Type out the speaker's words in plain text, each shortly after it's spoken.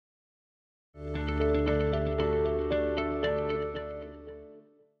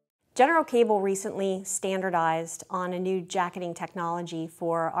General Cable recently standardized on a new jacketing technology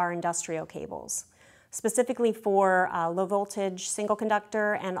for our industrial cables, specifically for low voltage single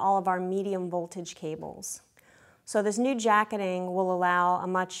conductor and all of our medium voltage cables. So this new jacketing will allow a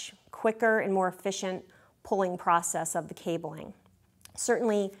much quicker and more efficient pulling process of the cabling,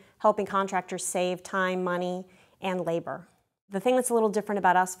 certainly helping contractors save time, money, and labor. The thing that's a little different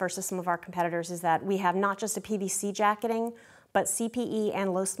about us versus some of our competitors is that we have not just a PVC jacketing, but CPE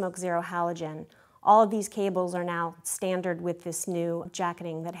and low smoke zero halogen. All of these cables are now standard with this new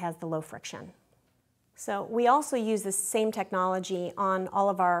jacketing that has the low friction. So we also use the same technology on all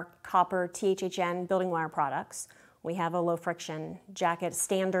of our copper THHN building wire products. We have a low friction jacket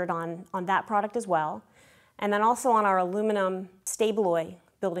standard on that product as well. And then also on our aluminum Stabiloy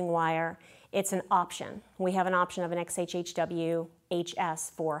building wire, it's an option. We have an option of an XHHW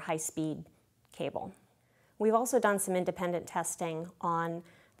HS for high-speed cable. We've also done some independent testing on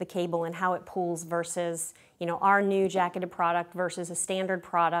the cable and how it pulls versus, our new jacketed product versus a standard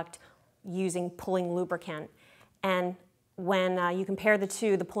product using pulling lubricant. And when you compare the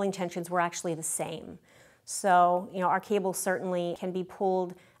two, the pulling tensions were actually the same. So, our cable certainly can be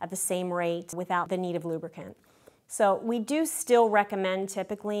pulled at the same rate without the need of lubricant. So we do still recommend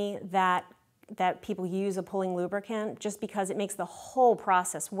typically that people use a pulling lubricant just because it makes the whole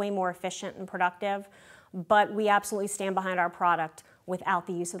process way more efficient and productive. But we absolutely stand behind our product without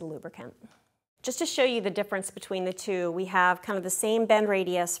the use of the lubricant. Just to show you the difference between the two, we have kind of the same bend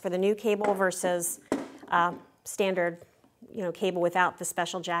radius for the new cable versus standard cable without the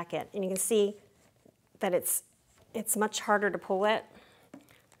special jacket. And you can see that it's much harder to pull it.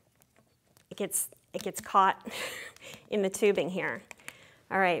 It gets caught in the tubing here.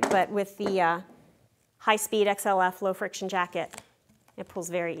 All right, but with the high-speed XLF low friction jacket, it pulls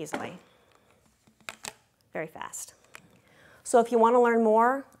very easily. Very fast. So if you want to learn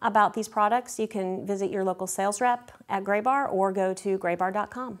more about these products, you can visit your local sales rep at Graybar or go to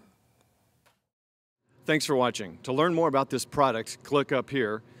graybar.com. Thanks for watching. To learn more about this product, click up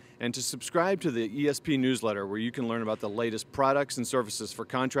here, and to subscribe to the ESP newsletter where you can learn about the latest products and services for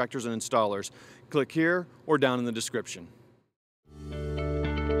contractors and installers, click here or down in the description.